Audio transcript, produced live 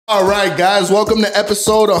All right, guys, welcome to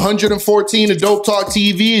episode 114 of Dope Talk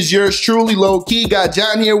TV. It's yours truly, Low Key. Got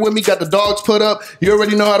John here with me, got the dogs put up. You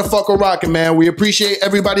already know how to fuck a rockin', man. We appreciate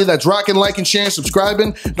everybody that's rocking, liking, sharing,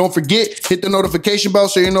 subscribing. Don't forget, hit the notification bell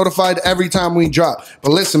so you're notified every time we drop.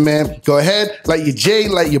 But listen, man, go ahead, light your J,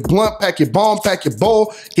 light your blunt, pack your bomb, pack your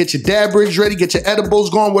bowl, get your dab rigs ready, get your edibles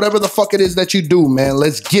going, whatever the fuck it is that you do, man.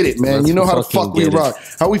 Let's get it, man. You know how the fuck we rock.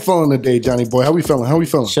 How we feeling today, Johnny boy? How we feeling? How we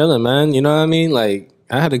feeling? Chilling, man. You know what I mean? Like,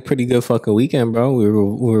 I had a pretty good fucking weekend, bro. We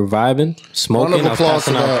were vibing, smoking. I was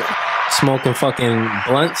passing out, smoking fucking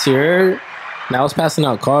blunts here. Now I was passing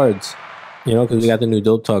out cards, you know, because we got the new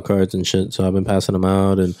Dope Talk cards and shit. So I've been passing them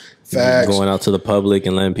out and going out to the public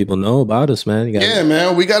and letting people know about us, man. Yeah,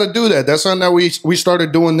 man, we got to do that. That's something that we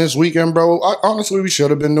started doing this weekend, bro. Honestly, we should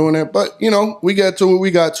have been doing it, but you know, we got to it.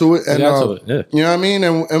 We got to it, and you know what I mean.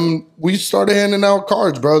 And we started handing out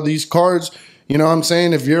cards, bro. These cards, you know what I'm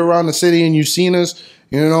saying? If you're around the city and you've seen us,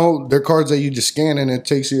 you know, they're cards that you just scan and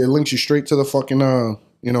it links you straight to the fucking,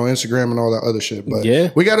 you know, Instagram and all that other shit. But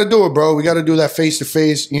yeah, we got to do it, bro. We got to do that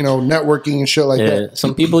face-to-face, you know, networking and shit like that.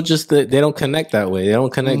 Some people just, they don't connect that way. They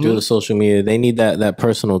don't connect through the social media. They need that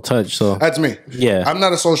personal touch. So that's me. Yeah. I'm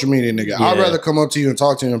not a social media nigga. Yeah. I'd rather come up to you and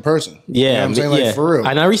talk to you in person. Yeah. You know what I'm saying? Like, for real.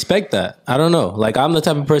 And I respect that. I don't know. Like, I'm the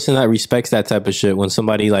type of person that respects that type of shit. When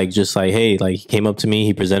somebody, like, just like, hey, like, he came up to me,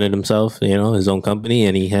 he presented himself, you know, his own company,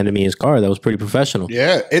 and he handed me his card. That was pretty professional.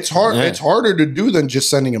 Yeah. It's hard. Yeah. It's harder to do than just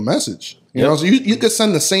sending a message. You know, so you could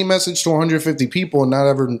send the same message to 150 people and not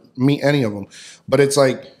ever meet any of them. But it's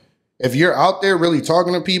like, if you're out there really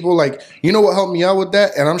talking to people, like, you know what helped me out with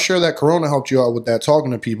that? And I'm sure that Corona helped you out with that,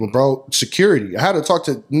 talking to people, bro. Security. I had to talk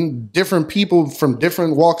to different people from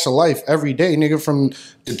different walks of life every day, nigga, from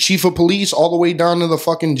the chief of police all the way down to the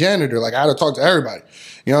fucking janitor. Like, I had to talk to everybody.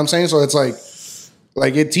 You know what I'm saying? So it's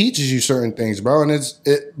like it teaches you certain things, bro. And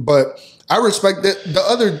but I respect the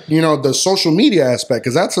other, you know, the social media aspect,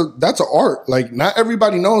 because that's an art. Like, not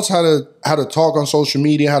everybody knows how to talk on social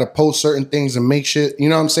media, how to post certain things and make shit, you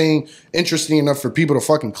know what I'm saying, interesting enough for people to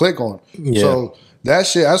fucking click on. Yeah. So that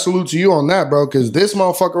shit, I salute to you on that, bro, because this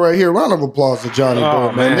motherfucker right here, round of applause to Johnny,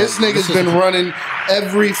 bro, man. This nigga's been running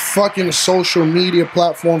every fucking social media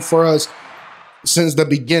platform for us since the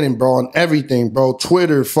beginning, bro, on everything, bro.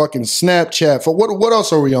 Twitter, fucking Snapchat. For what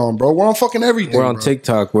else are we on, bro? We're on fucking everything. We're on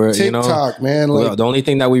TikTok. We're TikTok, you know, man. Like, the only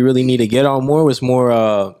thing that we really need to get on more was more.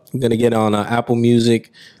 We're gonna get on Apple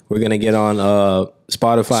Music. We're gonna get on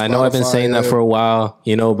Spotify. I know I've been saying that for a while,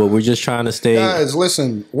 you know, but we're just trying to stay. Guys,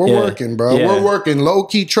 listen, we're working, bro. Yeah. We're working. Low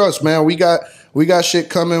key trust, man. We got shit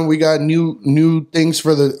coming. We got new things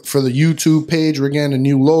for the YouTube page. We're getting a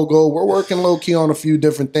new logo. We're working low key on a few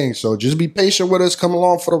different things. So just be patient with us. Come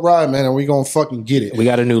along for the ride, man, and we gonna fucking get it. We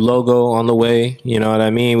got a new logo on the way. You know what I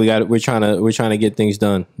mean? We're trying to get things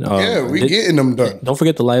done. Yeah, we getting them done. Don't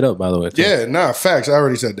forget to light up, by the way. Too. Yeah, nah, facts. I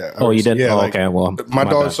already said that. Oh, you did? Yeah, okay. Well, my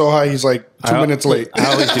dog's so high, he's like 2 minutes late. I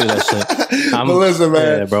always do that shit. But listen,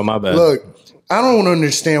 man. Yeah, bro, my bad. Look, I don't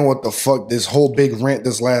understand what the fuck this whole big rant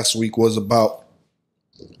this last week was about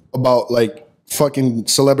like fucking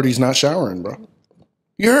celebrities not showering, bro.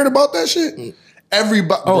 You heard about that shit?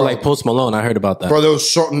 Everybody. Oh, bro, like Post Malone. I heard about that. Bro, there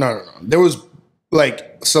was no. There was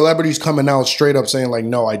like celebrities coming out straight up saying like,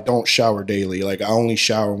 no, I don't shower daily. Like, I only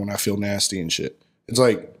shower when I feel nasty and shit. It's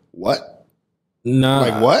like, what? Nah.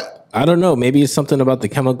 Like, what? I don't know. Maybe it's something about the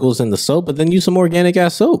chemicals in the soap, but then use some organic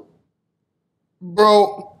ass soap.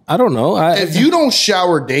 Bro, I don't know. If you don't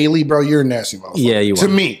shower daily, bro, you're a nasty motherfucker. Yeah, you are. To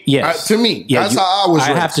me. Yes. To me. Yeah, that's how I was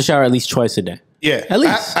raised. I have to shower at least twice a day. Yeah. At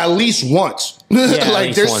least. At least once. Yeah,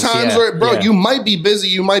 like, there's times where, bro, you might be busy.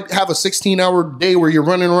 You might have a 16-hour day where you're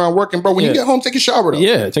running around working. Bro, when you get home, take a shower, though.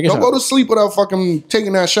 Yeah, take a shower. Don't go to sleep without fucking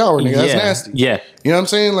taking that shower, nigga. That's nasty. Yeah. You know what I'm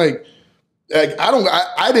saying? Like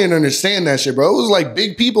I didn't understand that shit, bro. It was like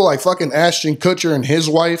big people like fucking Ashton Kutcher and his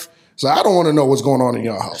wife. So I don't want to know what's going on in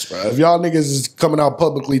y'all house, bro. If y'all niggas is coming out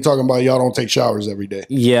publicly talking about y'all don't take showers every day.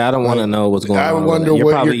 Yeah, I don't want to know what's going on. I wonder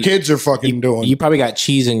what your kids are fucking doing. You probably got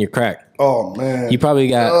cheese in your crack. Oh, man. You probably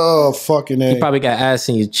got fucking A. You probably got ass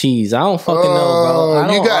in your cheese. I don't fucking know,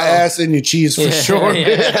 bro. You got ass in your cheese for sure.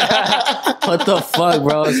 What the fuck,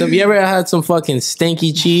 bro? So have you ever had some fucking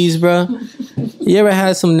stinky cheese, bro? You ever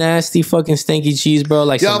had some nasty fucking stinky cheese, bro?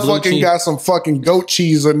 Like y'all fucking cheese? Got some fucking goat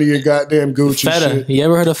cheese under your goddamn Gucci feta. Shit. You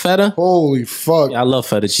ever heard of feta? Holy fuck. Yeah, I love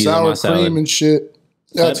feta cheese sour on my salad. Cream and shit.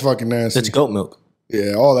 That's fucking nasty. It's goat milk.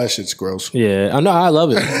 Yeah, all that shit's gross. Yeah, I know. I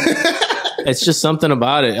love it. It's just something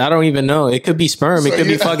about it. I don't even know. It could be sperm. It could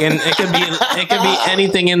be fucking. It could be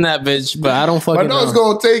anything in that bitch. But I don't fucking know. My dog's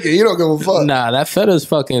gonna take it. You don't give a fuck. Nah, that feta's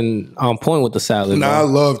fucking on point with the salad. Nah, bro. I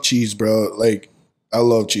love cheese, bro. Like, I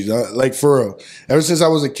love cheese. Like, for real. Ever since I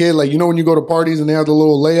was a kid, like, you know when you go to parties and they have the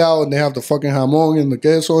little layout and they have the fucking jamon and the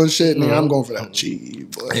queso and shit? Nigga, I'm going for that cheese,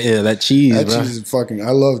 boy. Yeah, that cheese, That bro. cheese is fucking,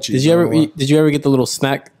 I love cheese. Did you ever get the little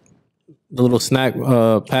snack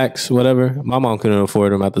packs, whatever? My mom couldn't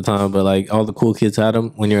afford them at the time, but like all the cool kids had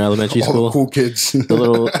them when you're in elementary school. All the cool kids.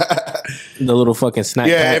 The little fucking snack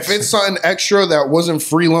packs. If it's something extra that wasn't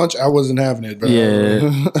free lunch, I wasn't having it, bro. Yeah.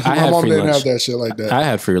 My mom didn't have that shit like that. I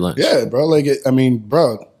had free lunch. Yeah, bro. Like,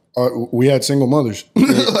 we had single mothers.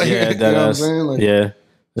 Like, yeah, you know what I'm saying? Like, yeah.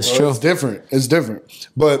 It's true. It's different. It's different.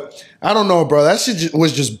 But I don't know, bro. That shit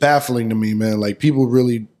was just baffling to me, man. Like, people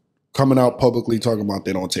really coming out publicly talking about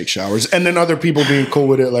they don't take showers, and then other people being cool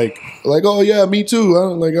with it, like, oh yeah, me too.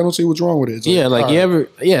 I don't see what's wrong with it. It's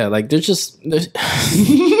there's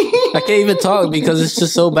I can't even talk because it's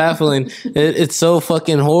just so baffling. It's so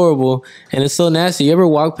fucking horrible and it's so nasty. You ever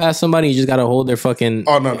walk past somebody, you just gotta hold their fucking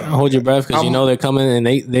hold your breath because you know they're coming and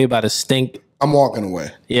they about to stink. I'm walking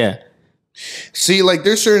away. Yeah. See, like,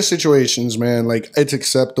 there's certain situations, man, like, it's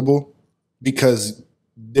acceptable because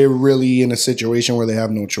they're really in a situation where they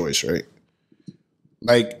have no choice, right?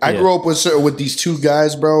 Like, I grew up with these two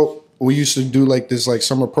guys, bro. We used to do like this like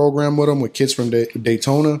summer program with them with kids from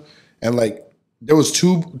Daytona, and like there was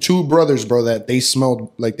two brothers, bro, that they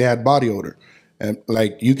smelled like they had body odor, and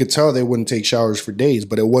like you could tell they wouldn't take showers for days,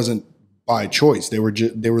 but it wasn't by choice. They were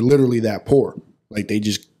literally that poor. Like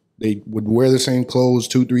they would wear the same clothes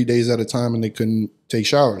 2-3 days at a time, and they couldn't take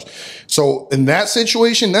showers. So in that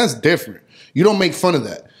situation, that's different. You don't make fun of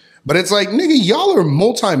that. But it's like, nigga, y'all are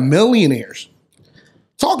multimillionaires.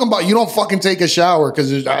 Talking about you don't fucking take a shower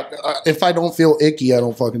because if I don't feel icky, I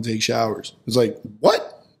don't fucking take showers. It's like,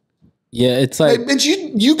 what? Yeah, it's like bitch,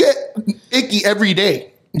 you get icky every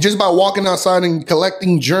day just by walking outside and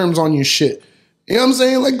collecting germs on your shit. You know what I'm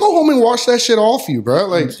saying? Like, go home and wash that shit off you, bro.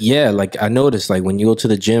 Like, yeah, like I noticed, like when you go to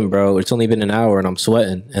the gym, bro, it's only been an hour and I'm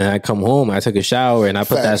sweating, and I come home, I took a shower, and I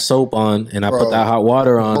put that soap on, and I put that hot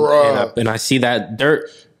water on, and I see that dirt.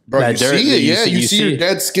 Bro, you see it, yeah. You see your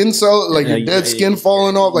dead skin cell, like your dead skin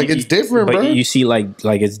falling off. Like, it's different, bro. You see, like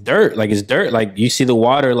it's dirt. Like you see the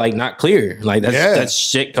water, like not clear. Like that's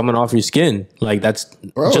shit coming off your skin. Like that's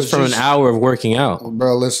just from an hour of working out.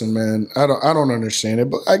 Bro, listen, man. I don't understand it,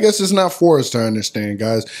 but I guess it's not for us to understand,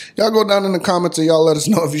 guys. Y'all go down in the comments and y'all let us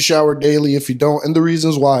know if you shower daily, if you don't, and the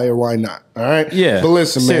reasons why or why not. All right? Yeah. But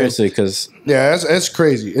listen, seriously, because it's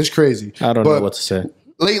crazy. It's crazy. I don't know what to say.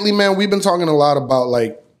 Lately, man, we've been talking a lot about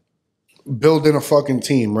like building a fucking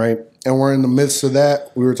team, right? And we're in the midst of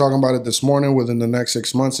that. We were talking about it this morning within the next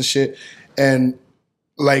 6 months and shit. And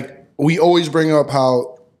like, we always bring up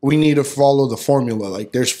how we need to follow the formula.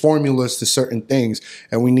 Like, there's formulas to certain things,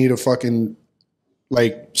 and we need to fucking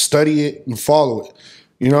like study it and follow it.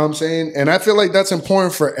 You know what I'm saying? And I feel like that's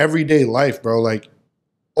important for everyday life, bro. Like,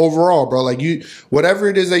 overall, bro, like whatever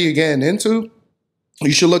it is that you're getting into,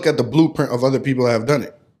 you should look at the blueprint of other people that have done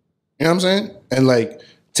it. You know what I'm saying? And like,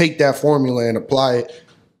 take that formula and apply it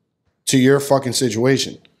to your fucking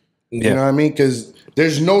situation. Yeah. You know what I mean? Because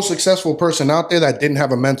there's no successful person out there that didn't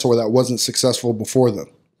have a mentor that wasn't successful before them.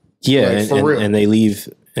 Yeah, like, and they leave,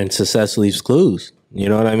 and success leaves clues. You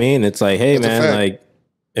know what I mean? It's like, hey, man, like,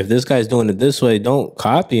 if this guy's doing it this way, don't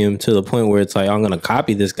copy him to the point where it's like, I'm going to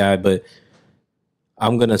copy this guy, but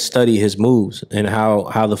I'm going to study his moves and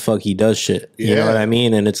how the fuck he does shit. You know what I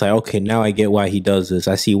mean? And it's like, okay, now I get why he does this.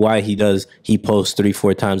 I see why he posts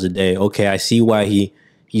 3-4 times a day. Okay, I see why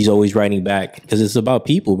he's always writing back. Because it's about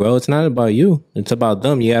people, bro. It's not about you. It's about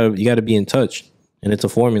them. You gotta be in touch. And it's a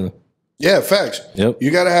formula. Yeah, facts. Yep. You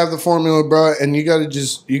gotta have the formula, bro, and you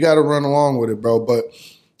gotta run along with it, bro. But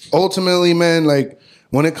ultimately, man, like,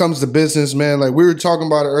 when it comes to business, man, like we were talking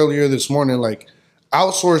about it earlier this morning, like,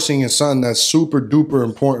 outsourcing is something that's super duper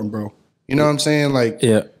important, bro. You know what I'm saying? Like,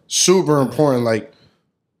 super important.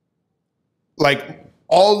 Like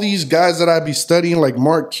all these guys that I be studying, like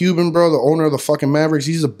Mark Cuban, bro, the owner of the fucking Mavericks,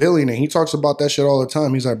 he's a billionaire. He talks about that shit all the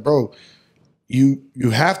time. He's like, bro, you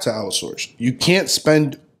have to outsource. You can't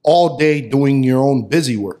spend all day doing your own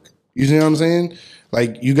busy work. You see what I'm saying?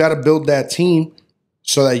 Like, you got to build that team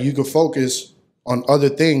so that you can focus on other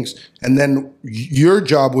things, and then your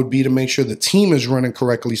job would be to make sure the team is running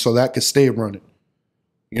correctly so that could stay running,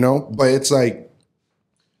 you know? But it's like,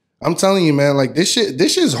 I'm telling you, man, like, this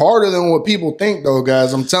shit's harder than what people think, though,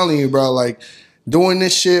 guys. I'm telling you, bro, like, doing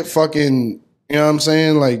this shit fucking, you know what I'm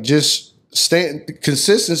saying? Like, just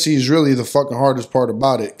consistency is really the fucking hardest part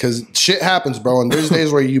about it, because shit happens, bro, and there's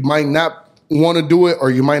days where you might not want to do it, or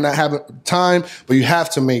you might not have time, but you have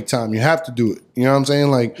to make time. You have to do it. You know what I'm saying?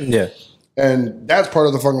 Like, yeah. And that's part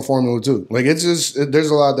of the fucking formula too. Like, it's just, there's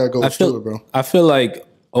a lot that goes to it, bro. I feel like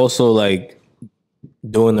also, like,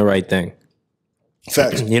 doing the right thing.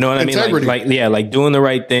 Facts. You know what I mean? Integrity. Like doing the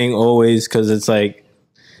right thing always, because it's like,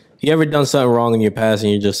 you ever done something wrong in your past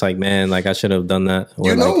and you're just like, man, like I should have done that.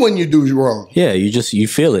 Or you know, like, when you do wrong. Yeah, you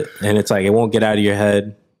feel it, and it's like it won't get out of your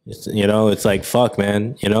head. It's, you know, it's like fuck,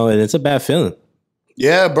 man. You know, and it's a bad feeling.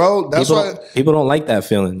 Yeah, bro. That's why people don't like that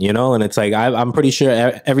feeling. You know, and it's like I'm pretty sure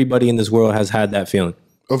everybody in this world has had that feeling.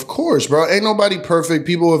 Of course, bro. Ain't nobody perfect.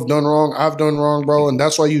 People have done wrong. I've done wrong, bro. And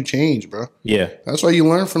that's why you change, bro. Yeah. That's why you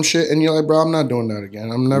learn from shit. And you're like, bro, I'm not doing that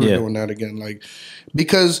again. I'm never doing that again. Like,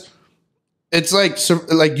 because it's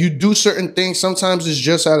like you do certain things. Sometimes it's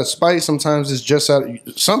just out of spite. Sometimes it's just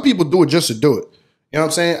some people do it just to do it. You know what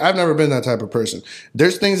I'm saying? I've never been that type of person.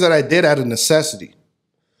 There's things that I did out of necessity.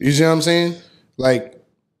 You see what I'm saying? Like,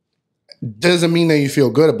 doesn't mean that you feel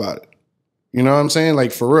good about it. You know what I'm saying?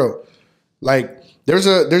 Like, for real. Like, there's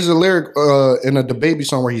a lyric in a DaBaby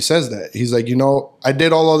song where he says that. He's like, you know, I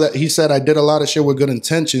did all of that. He said, I did a lot of shit with good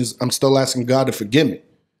intentions. I'm still asking God to forgive me.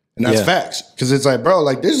 And that's facts. Because it's like, bro,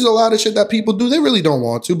 like, there's a lot of shit that people do. They really don't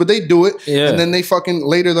want to, but they do it. Yeah. And then they fucking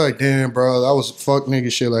later, they're like, damn, bro, that was fuck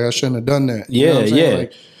nigga shit. Like, I shouldn't have done that. You know what I'm saying?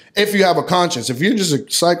 Like, if you have a conscience. If you're just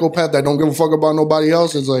a psychopath that don't give a fuck about nobody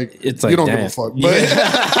else, it's like you don't give a fuck. But,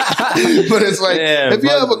 but it's like, if you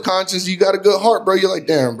have a conscience, you got a good heart, bro, you're like,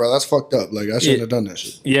 damn, bro, that's fucked up. Like, I shouldn't have done that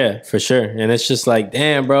shit. Yeah, for sure. And it's just like,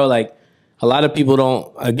 damn, bro, like, a lot of people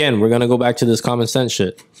don't, again, we're going to go back to this common sense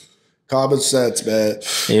shit. Common sense, man.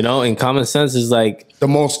 You know, and common sense is like the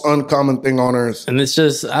most uncommon thing on earth. And it's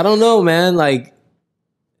just, I don't know, man, like,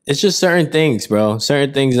 it's just certain things, bro.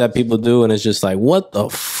 Certain things that people do, and it's just like, what the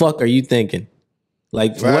fuck are you thinking?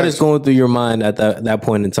 Like, what is going through your mind at that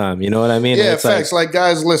point in time? You know what I mean? Yeah, facts. Like,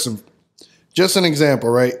 guys, listen. Just an example,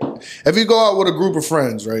 right? If you go out with a group of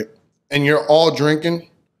friends, right, and you're all drinking,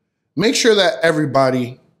 make sure that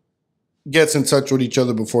everybody gets in touch with each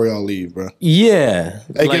other before y'all leave, bro. Yeah.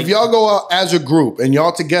 Like if y'all go out as a group and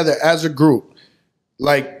y'all together as a group,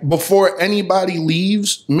 like, before anybody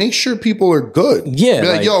leaves, make sure people are good. Yeah. Be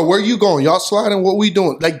like, yo, where you going? Y'all sliding? What we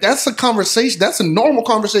doing? Like, that's a conversation. That's a normal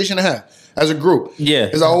conversation to have as a group. Yeah.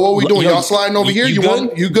 It's like, oh, what we doing? Y'all sliding over here? You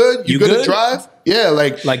good? You good? You good to drive? Yeah.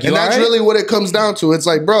 Like and that's really what it comes down to. It's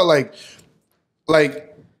like, bro, like,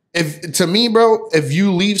 if to me, bro, if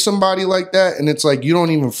you leave somebody like that and it's like you don't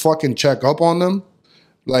even fucking check up on them,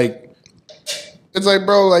 like, it's like,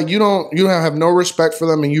 bro, like you have no respect for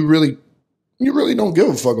them, and you really don't give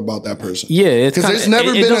a fuck about that person. Yeah, it's because there's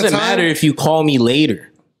never been a time. It doesn't matter if you call me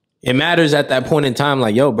later. It matters at that point in time.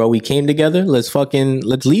 Like, yo, bro, we came together. Let's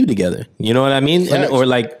leave together. You know what I mean? Or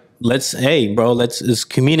like, hey, bro, let's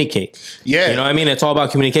communicate. Yeah, you know what I mean? It's all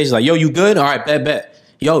about communication. Like, yo, you good? All right, bet.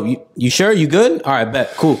 Yo, you sure you good? All right,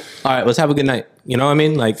 bet. Cool. All right, let's have a good night. You know what I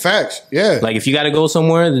mean? Like, facts. Yeah. Like, if you got to go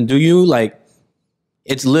somewhere, then do you? Like,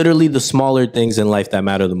 it's literally the smaller things in life that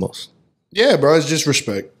matter the most. Yeah, bro. It's just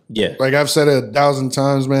respect. Yeah. Like I've said it 1,000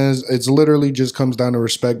 times, man. It's literally just comes down to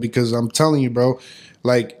respect, because I'm telling you, bro,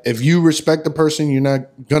 like, if you respect the person, you're not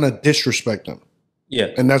going to disrespect them.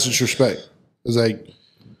 Yeah. And that's just respect. It's like.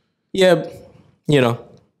 Yeah. You know,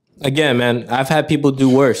 again, man, I've had people do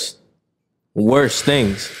worse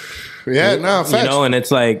things. Yeah, no, facts. You know, and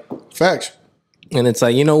it's like. Facts. And it's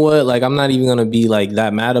like, you know what? Like, I'm not even going to be like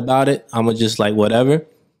that mad about it. I'm going to just like whatever.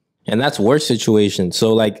 And that's worse situation.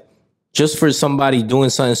 So like, just for somebody doing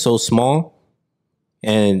something so small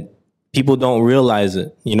and people don't realize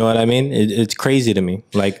it. You know what I mean? It's crazy to me.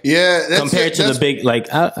 Like, yeah, compared to the big,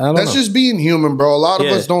 like, I don't know. That's just being human, bro. A lot of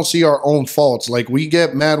us don't see our own faults. Like, we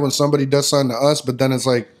get mad when somebody does something to us, but then it's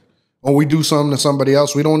like, when we do something to somebody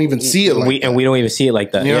else, we don't even see it like that. And we don't even see it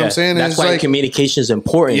like that. You know what I'm saying? That's why communication is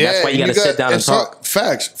important. Yeah, that's why you got to sit down and talk.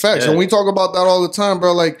 Facts. Yeah. And we talk about that all the time,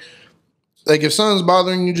 bro. Like if something's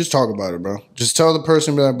bothering you, just talk about it, bro. Just tell the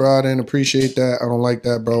person, be like, bro, I didn't appreciate that. I don't like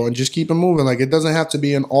that, bro. And just keep it moving. Like, it doesn't have to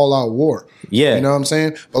be an all-out war. Yeah. You know what I'm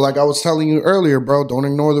saying? But like I was telling you earlier, bro, don't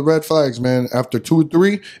ignore the red flags, man. After 2 or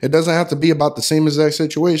 3, it doesn't have to be about the same exact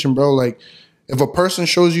situation, bro. Like, if a person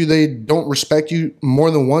shows you they don't respect you more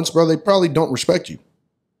than once, bro, they probably don't respect you.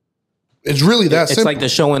 It's really that simple. It's like the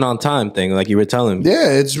showing on time thing, like you were telling me.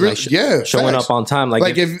 Yeah, it's really showing up on time.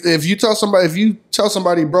 Like if you tell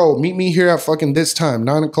somebody, bro, meet me here at fucking this time,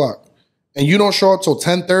 9 o'clock, and you don't show up till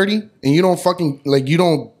 10:30, and you don't fucking you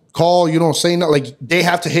don't call, you don't say nothing, like they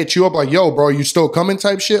have to hit you up like, yo, bro, you still coming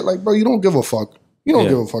type shit. Like, bro, you don't give a fuck. You don't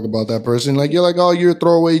give a fuck about that person. Like, you're like, oh, you're a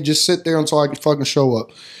throwaway. Just sit there until I can fucking show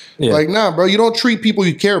up. Yeah. Like, nah, bro, you don't treat people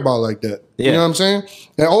you care about like that. Yeah. You know what I'm saying?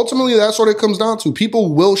 And ultimately, that's what it comes down to.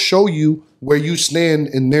 People will show you where you stand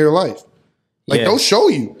in their life. Like, they'll show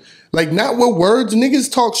you. Like, not with words.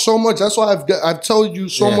 Niggas talk so much. That's why I've told you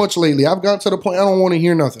so much lately. I've gotten to the point I don't want to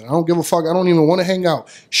hear nothing. I don't give a fuck. I don't even want to hang out.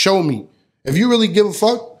 Show me. If you really give a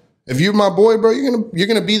fuck, if you're my boy, bro, you're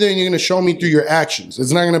gonna be there and you're gonna show me through your actions.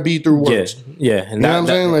 It's not gonna be through words. Yeah. And you know what I'm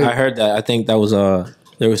saying? Like, I heard that. I think that was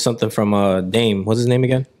there was something from Dame. What's his name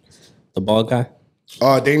again? The bald guy.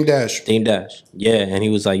 Dame Dash. Dame Dash. Yeah, and he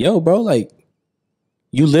was like, "Yo, bro, like,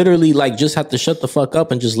 you literally like just have to shut the fuck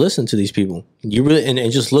up and just listen to these people. You really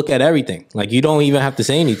and just look at everything. Like, you don't even have to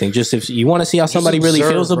say anything. Just if you want to see how somebody really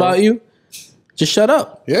feels about you, just shut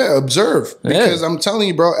up. Yeah, observe. Because I'm telling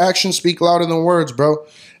you, bro, actions speak louder than words, bro.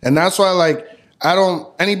 And that's why, like,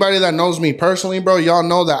 anybody that knows me personally, bro, y'all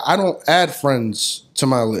know that I don't add friends to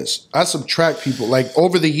my list. I subtract people. Like,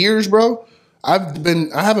 over the years, bro, I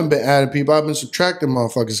haven't been adding people. I've been subtracting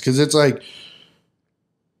motherfuckers because it's like,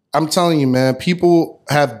 I'm telling you, man, people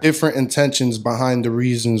have different intentions behind the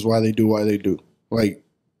reasons why they do what they do.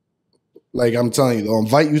 Like I'm telling you, they'll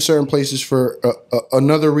invite you certain places for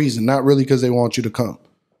another reason, not really because they want you to come.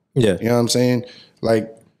 Yeah. You know what I'm saying?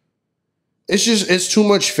 Like, it's too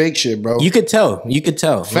much fake shit, bro. You could tell.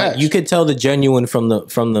 Facts. Like, you could tell the genuine from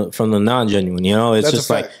the non-genuine, you know? It's just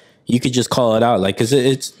like, you could just call it out, like, because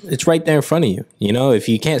it's right there in front of you, you know? If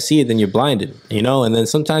you can't see it, then you're blinded, you know? And then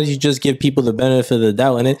sometimes you just give people the benefit of the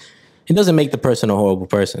doubt, and it doesn't make the person a horrible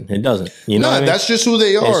person. It doesn't, you know? That's just who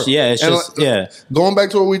they are. It's just Going back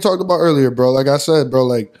to what we talked about earlier, bro, like I said, bro,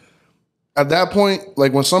 like, at that point,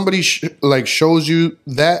 like, when somebody shows you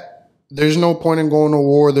that, there's no point in going to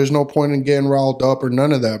war. There's no point in getting riled up or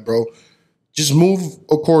none of that, bro. Just move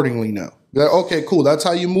accordingly now. Like, okay, cool. That's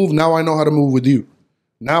how you move. Now I know how to move with you.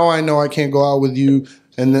 Now I know I can't go out with you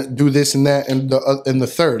and do this and that and the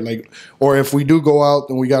third. Like, or if we do go out,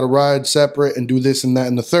 then we got to ride separate and do this and that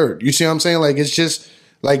and the third. You see what I'm saying? Like, it's just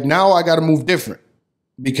like, now I got to move different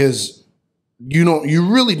because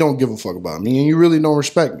you really don't give a fuck about me and you really don't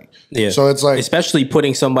respect me. Yeah. So it's like, especially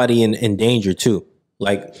putting somebody in danger too.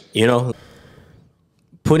 Like, you know,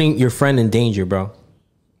 putting your friend in danger, bro.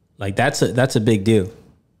 Like, that's a big deal.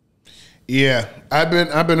 Yeah, I've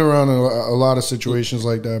been around a lot of situations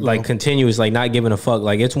like that, bro. Like, continuous, like, not giving a fuck.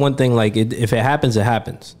 Like, it's one thing, like, if it happens, it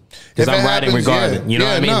happens. Because I'm riding regardless. You know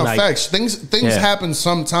what I mean? No, like, facts. Things happen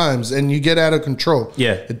sometimes, and you get out of control.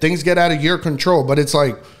 Yeah, things get out of your control. But it's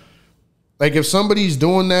like if somebody's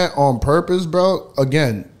doing that on purpose, bro.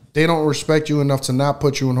 Again, they don't respect you enough to not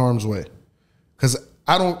put you in harm's way. Because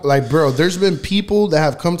I don't, like, bro, there's been people that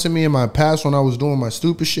have come to me in my past when I was doing my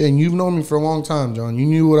stupid shit, and you've known me for a long time, John. You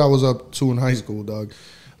knew what I was up to in high school, dog.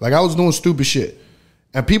 Like, I was doing stupid shit.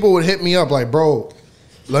 And people would hit me up like, bro,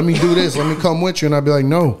 let me do this. Let me come with you. And I'd be like,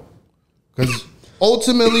 no. Because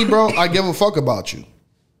ultimately, bro, I give a fuck about you.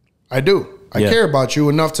 I do. I care about you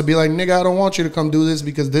enough to be like, nigga, I don't want you to come do this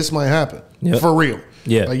because this might happen. For real.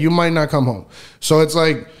 Yeah. Like, you might not come home. So it's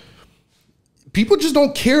like, people just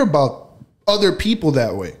don't care about other people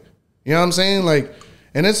that way. You know what I'm saying? Like,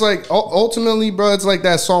 and it's like, ultimately, bro, it's like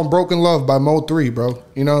that song Broken Love by Mo3, bro.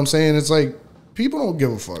 You know what I'm saying? It's like, people don't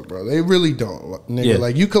give a fuck, bro. They really don't, nigga. Yeah.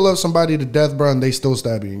 Like, you could love somebody to death, bro, and they still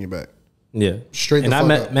stab you in your back. Yeah. Straight the fuck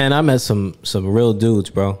up. I met some real dudes,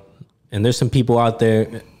 bro. And there's some people out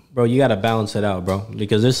there, bro, you got to balance it out, bro.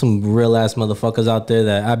 Because there's some real ass motherfuckers out there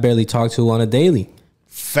that I barely talk to on a daily.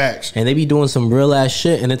 Facts. And they be doing some real ass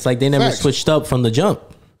shit, and it's like they never switched up from the jump.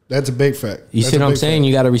 That's a big fact. You see what I'm saying?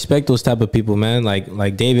 You got to respect those type of people, man.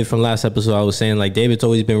 Like David from last episode, I was saying, like, David's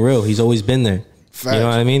always been real. He's always been there. Facts. You know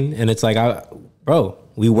what I mean? And it's like, bro,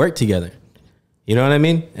 we work together. You know what I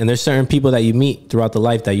mean? And there's certain people that you meet throughout the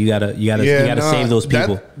life that you gotta save those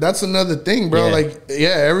people. That's another thing, bro. Yeah. Like,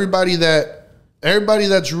 everybody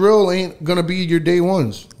that's real ain't gonna be your day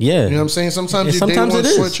ones. Yeah. You know what I'm saying? Sometimes your day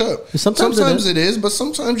ones switch up. Sometimes it is, but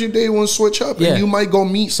sometimes your day ones switch up. And you might go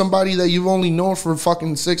meet somebody that you've only known for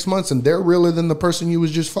fucking 6 months and they're realer than the person you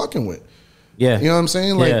was just fucking with. Yeah. You know what I'm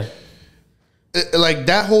saying? Like, like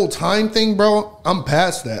that whole time thing, bro, I'm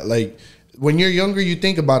past that. Like, when you're younger, you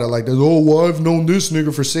think about it like, oh, well, I've known this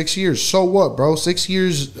nigga for 6 years. So what, bro? 6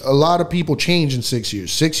 years, a lot of people change in 6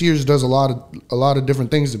 years. 6 years does a lot of different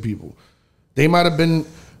things to people. They might have been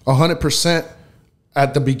 100%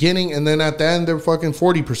 at the beginning, and then at the end, they're fucking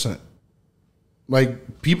 40%.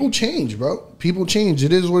 Like, people change, bro. People change.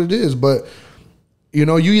 It is what it is. But, you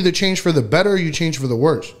know, you either change for the better or you change for the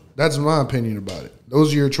worse. That's my opinion about it.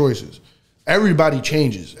 Those are your choices. Everybody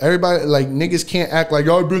changes. Everybody, like, niggas can't act like,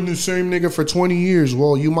 I've been the same nigga for 20 years.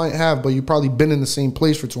 Well, you might have, but you probably been in the same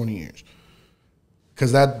place for 20 years.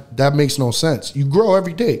 Because that makes no sense. You grow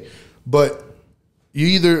every day. But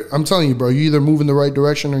I'm telling you, bro, you either move in the right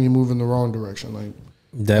direction or you move in the wrong direction. Like,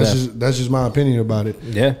 That's just my opinion about it.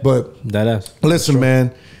 Yeah, but listen,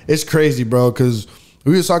 man, it's crazy, bro, because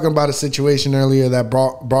we were talking about a situation earlier that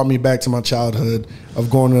brought me back to my childhood of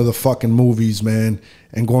going to the fucking movies, man,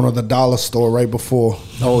 and going to the dollar store right before.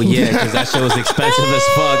 Oh yeah, because that shit was expensive as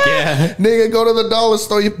fuck. Yeah, nigga, go to the dollar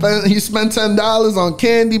store. You spend $10 on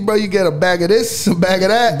candy, bro. You get a bag of this, a bag of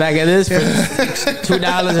that, bag of this for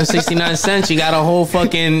 $2.69. You got a whole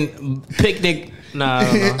fucking picnic. Nah,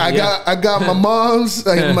 I got my mom's,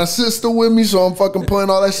 my sister with me, so I'm fucking putting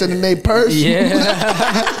all that shit in their purse.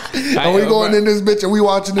 Yeah. And we going in this bitch and we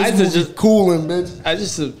watching this movie just cooling, bitch. I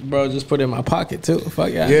just put it in my pocket too.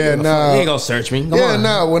 Fuck yeah. Yeah, nah. You ain't gonna search me. Come on.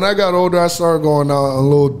 Nah. When I got older, I started going out on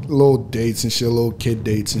little dates and shit, little kid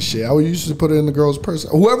dates and shit. I would used to put it in the girl's purse.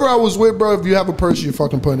 Whoever I was with, bro, if you have a purse, you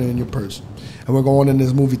fucking put it in your purse. And we're going in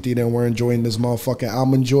this movie theater and we're enjoying this motherfucking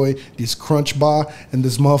Almond Joy, this Crunch Bar, and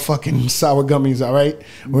this motherfucking sour gummies, all right?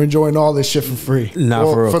 We're enjoying all this shit for free. Nah,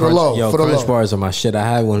 for real. For the low. Yo, for the Crunch low. Bars are my shit. I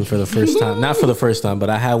had one for the first time. Not for the first time, but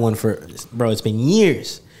I had one for, bro, it's been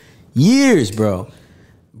years. Years, bro.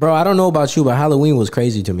 Bro, I don't know about you, but Halloween was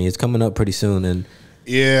crazy to me. It's coming up pretty soon. And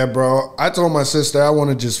yeah, bro. I told my sister I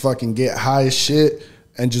want to just fucking get high as shit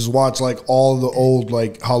and just watch like all the old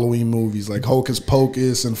like Halloween movies, like Hocus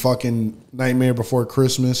Pocus and fucking Nightmare Before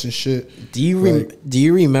Christmas and shit. Do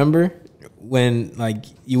you remember when like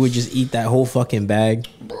you would just eat that whole fucking bag?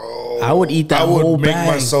 Bro, I would eat that whole bag. I would make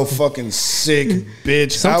myself fucking sick,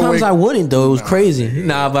 bitch. Sometimes I wouldn't though. It was crazy. Nigga.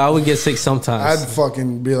 Nah, but I would get sick sometimes. I'd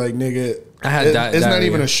fucking be like, nigga. It's not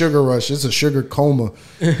even a sugar rush. It's a sugar coma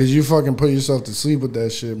because you fucking put yourself to sleep with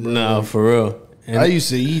that shit, bro. No, for real. And I used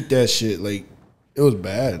to eat that shit like. It was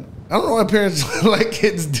bad. I don't know why parents let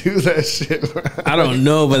kids do that shit. I don't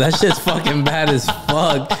know, but that shit's fucking bad as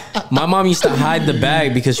fuck. My mom used to hide the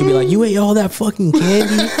bag because she'd be like, "You ate all that fucking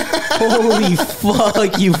candy? Holy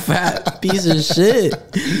fuck, you fat piece of shit."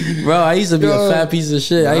 Bro, I used to be a fat piece of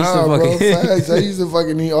shit. I used to fucking facts. I used to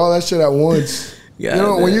fucking eat all that shit at once. Yeah, you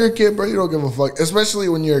know, when you're a kid, bro, you don't give a fuck. Especially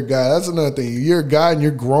when you're a guy. That's another thing. You're a guy and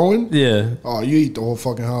you're growing. Yeah. Oh, you eat the whole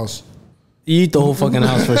fucking house. You eat the whole fucking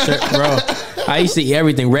house for sure, bro. I used to eat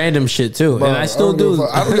everything, random shit too, bro, and I still do.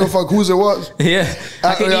 I don't give a fuck whose it was. Yeah,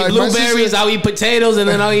 I can eat blueberries. I'll eat potatoes, and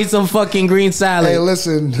then I'll eat some fucking green salad. Hey,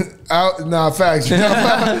 listen, facts.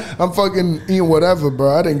 I'm fucking eating whatever,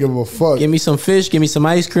 bro. I didn't give a fuck. Give me some fish. Give me some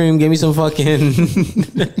ice cream. Give me some fucking.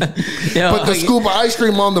 Put the scoop of ice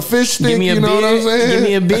cream on the fish stick. Give me a beer. What I'm saying? Give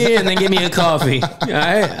me a beer, and then give me a coffee. All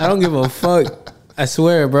right, I don't give a fuck. I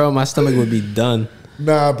swear, bro, my stomach would be done.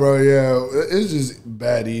 Nah, bro, yeah. It's just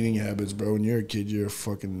bad eating habits, bro. When you're a kid, you're a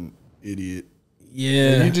fucking idiot.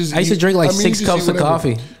 Yeah. I used to drink like 6 cups of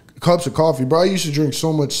coffee. Cups of coffee, bro. I used to drink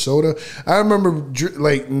so much soda. I remember,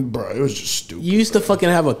 like, bro, it was just stupid. You used to fucking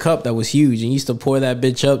have a cup that was huge, and you used to pour that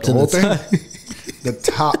bitch up to the top. The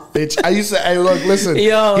top, bitch. I used to, hey, look, listen. He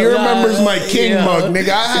remembers my king mug, nigga.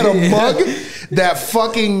 I had a mug that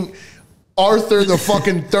fucking Arthur the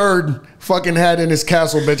fucking third fucking had in his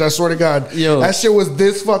castle, bitch. I swear to God. That shit was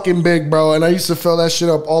this fucking big, bro. And I used to fill that shit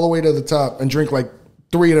up all the way to the top and drink like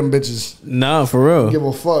 3 of them bitches. Nah, for real. Give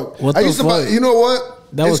a fuck. What the fuck? Buy, you know what?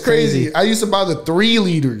 That was crazy. I used to buy the 3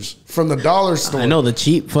 liters from the dollar store. I know, the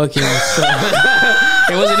cheap fucking stuff.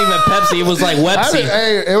 It wasn't even Pepsi. It was like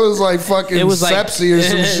Wepsi. It was like fucking Sepsi or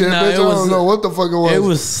some shit. Bitch, I don't know what the fuck it was. It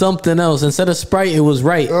was something else. Instead of Sprite, it was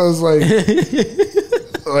Right. I was like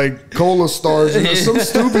Cola Stars and some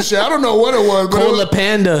stupid shit. I don't know what it was. But Cola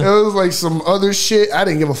Panda. It was like some other shit. I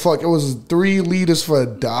didn't give a fuck. It was 3 liters for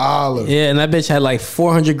 $1. Yeah, and that bitch had like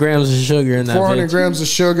 400 grams of sugar in that 400 grams of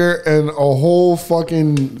sugar and a whole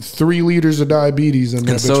fucking 3 liters of diabetes in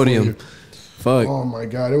that bitch. Sodium. Fuck. Oh my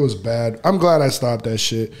God, it was bad. I'm glad I stopped that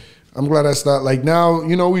shit. I'm glad I stopped. Like now,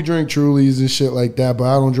 you know, we drink Trulies and shit like that, but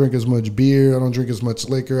I don't drink as much beer. I don't drink as much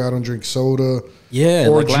liquor. I don't drink soda. Yeah,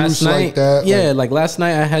 or like juice last night, like that. Yeah, like last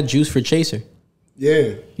night I had juice for Chaser.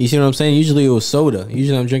 Yeah. You see what I'm saying? Usually it was soda.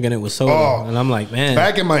 Usually I'm drinking it with soda. Oh, and I'm like, man.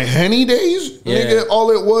 Back in my Henny days, nigga,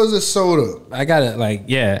 all it was is soda. I got it. Like,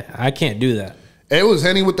 yeah, I can't do that. It was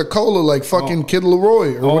Henny with the cola, like fucking Kid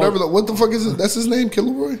Leroy or whatever. What the fuck is it? That's his name, Kid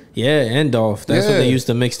Leroy? Yeah, and Dolph. That's what they used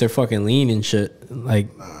to mix their fucking lean and shit. Like,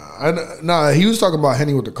 nah, he was talking about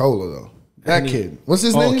Henny with the cola though. That kid. What's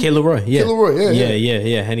his name? Kid Leroy. Yeah. Kid Leroy,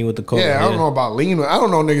 Yeah. Henny with the cola. Yeah, I don't know about lean. I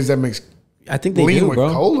don't know niggas that mix I think they lean do, with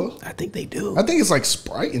bro. cola. I think they do. I think it's like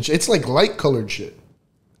Sprite and shit. It's like light colored shit.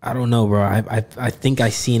 I don't know, bro. I think I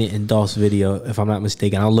seen it in Dolph's video, if I'm not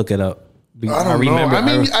mistaken. I'll look it up. I remember. I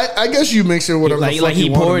mean, I guess you mix it with whatever. Like he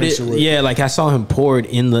poured it. Yeah, like I saw him pour it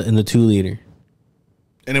in the 2 liter.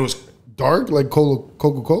 And it was dark, like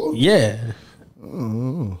Coca-Cola? Yeah.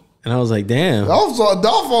 And I was like, damn. Dolph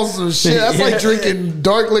on some shit. That's like drinking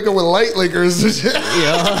dark liquor with light liquors. Yo,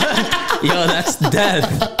 that's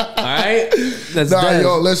death. All right? That's death.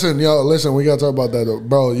 Yo, listen. We got to talk about that, though.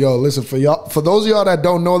 Bro, yo, listen. For those of y'all that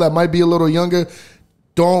don't know that might be a little younger,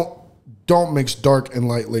 don't mix dark and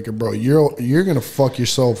light liquor, bro. You're going to fuck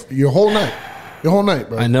yourself your whole night. Your whole night,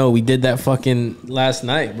 bro. I know. We did that fucking last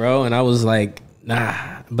night, bro. And I was like,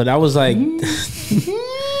 nah. But I was like...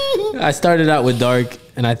 I started out with dark,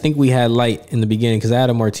 and I think we had light in the beginning because I had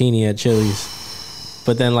a martini at Chili's.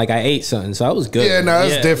 But then, like, I ate something, so I was good. Yeah, no,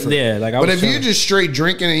 that's different. Yeah, like, but if you're just straight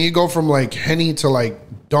drinking and you go from like Henny to like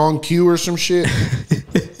Don Q or some shit,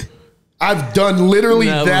 I've done literally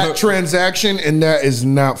that transaction, and that is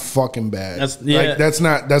not fucking bad. That's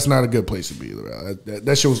not a good place to be.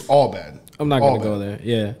 That shit was all bad. I'm not gonna go there.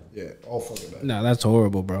 Yeah, all fucking bad. No, that's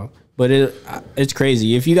horrible, bro. But it's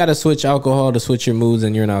crazy. If you got to switch alcohol to switch your moods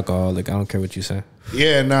and you're an alcoholic, I don't care what you say.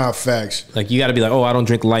 Yeah, nah, facts. Like, you got to be like, oh, I don't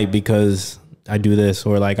drink light because I do this.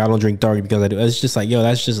 Or, like, I don't drink dark because I do. It's just like, yo,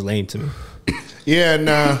 that's just lame to me. Yeah,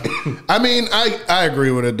 nah. I mean, I agree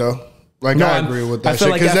with it, though. Like, no, I agree with that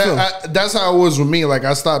shit. Because that's how it was with me. Like,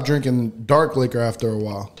 I stopped drinking dark liquor after a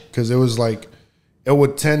while. Because it was like, it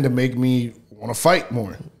would tend to make me want to fight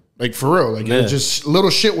more. Like, for real. Like, it just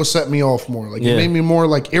little shit would set me off more. Like, it made me more,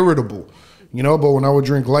 like, irritable. You know? But when I would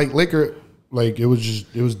drink light liquor, like, it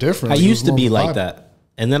was different. I used to be like that.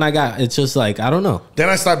 And then it's just like, I don't know. Then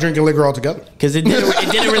I stopped drinking liquor altogether. Because it didn't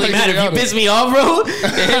really matter. If you piss me off, bro,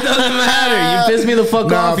 it doesn't matter. You piss me the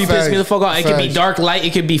fuck off, you piss me the fuck off. It could be dark light.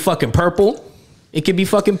 It could be fucking purple. It could be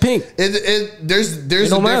fucking pink. There's a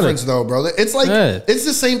difference, though, bro. It's like, it's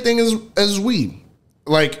the same thing as weed.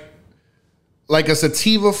 Like a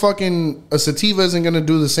sativa isn't gonna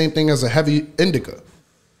do the same thing as a heavy indica.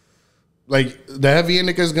 Like, the heavy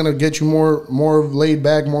indica is gonna get you more laid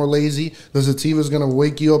back, more lazy. The sativa is gonna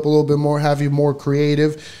wake you up a little bit more, have you more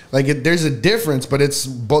creative. Like, there's a difference, but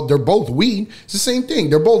they're both weed. It's the same thing.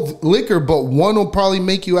 They're both liquor, but one will probably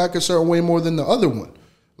make you act a certain way more than the other one.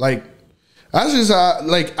 Like, that's just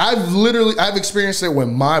I've experienced it with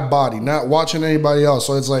my body, not watching anybody else.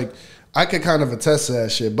 So it's like, I could kind of attest to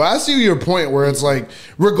that shit. But I see your point where it's like,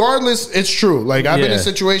 regardless, it's true. Like, I've been in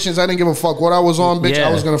situations I didn't give a fuck what I was on, bitch.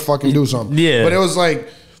 I was going to fucking do something. Yeah. But it was like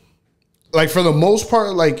for the most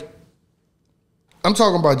part, like, I'm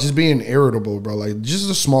talking about just being irritable, bro. Like, just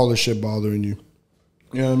the smallest shit bothering you.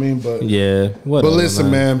 You know what I mean? But yeah. Whatever, but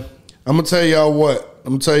listen, man. I'm going to tell y'all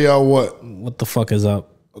what. What the fuck is up?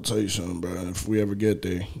 I'll tell you something, bro. If we ever get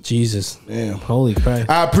there. Jesus. Damn. Holy Christ.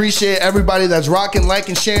 I appreciate everybody that's rocking,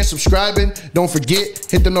 liking, sharing, subscribing. Don't forget,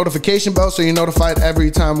 hit the notification bell so you're notified every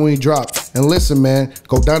time we drop. And listen, man,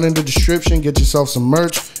 go down in the description, get yourself some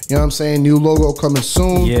merch. You know what I'm saying? New logo coming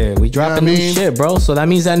soon. Yeah, we dropping new shit, bro. So that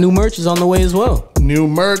means that new merch is on the way as well. New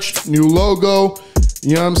merch, new logo.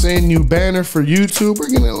 You know what I'm saying? New banner for YouTube. We're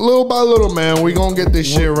getting it little by little, man. We're going to get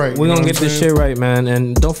this shit right. We're going to get this shit right, man.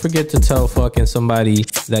 And don't forget to tell fucking somebody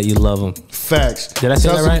that you love them. Facts. Did I say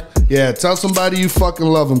that right? Yeah, tell somebody you fucking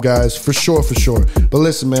love them, guys. For sure, for sure. But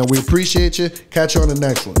listen, man, we appreciate you. Catch you on the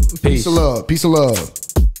next one. Peace of love. Peace of love.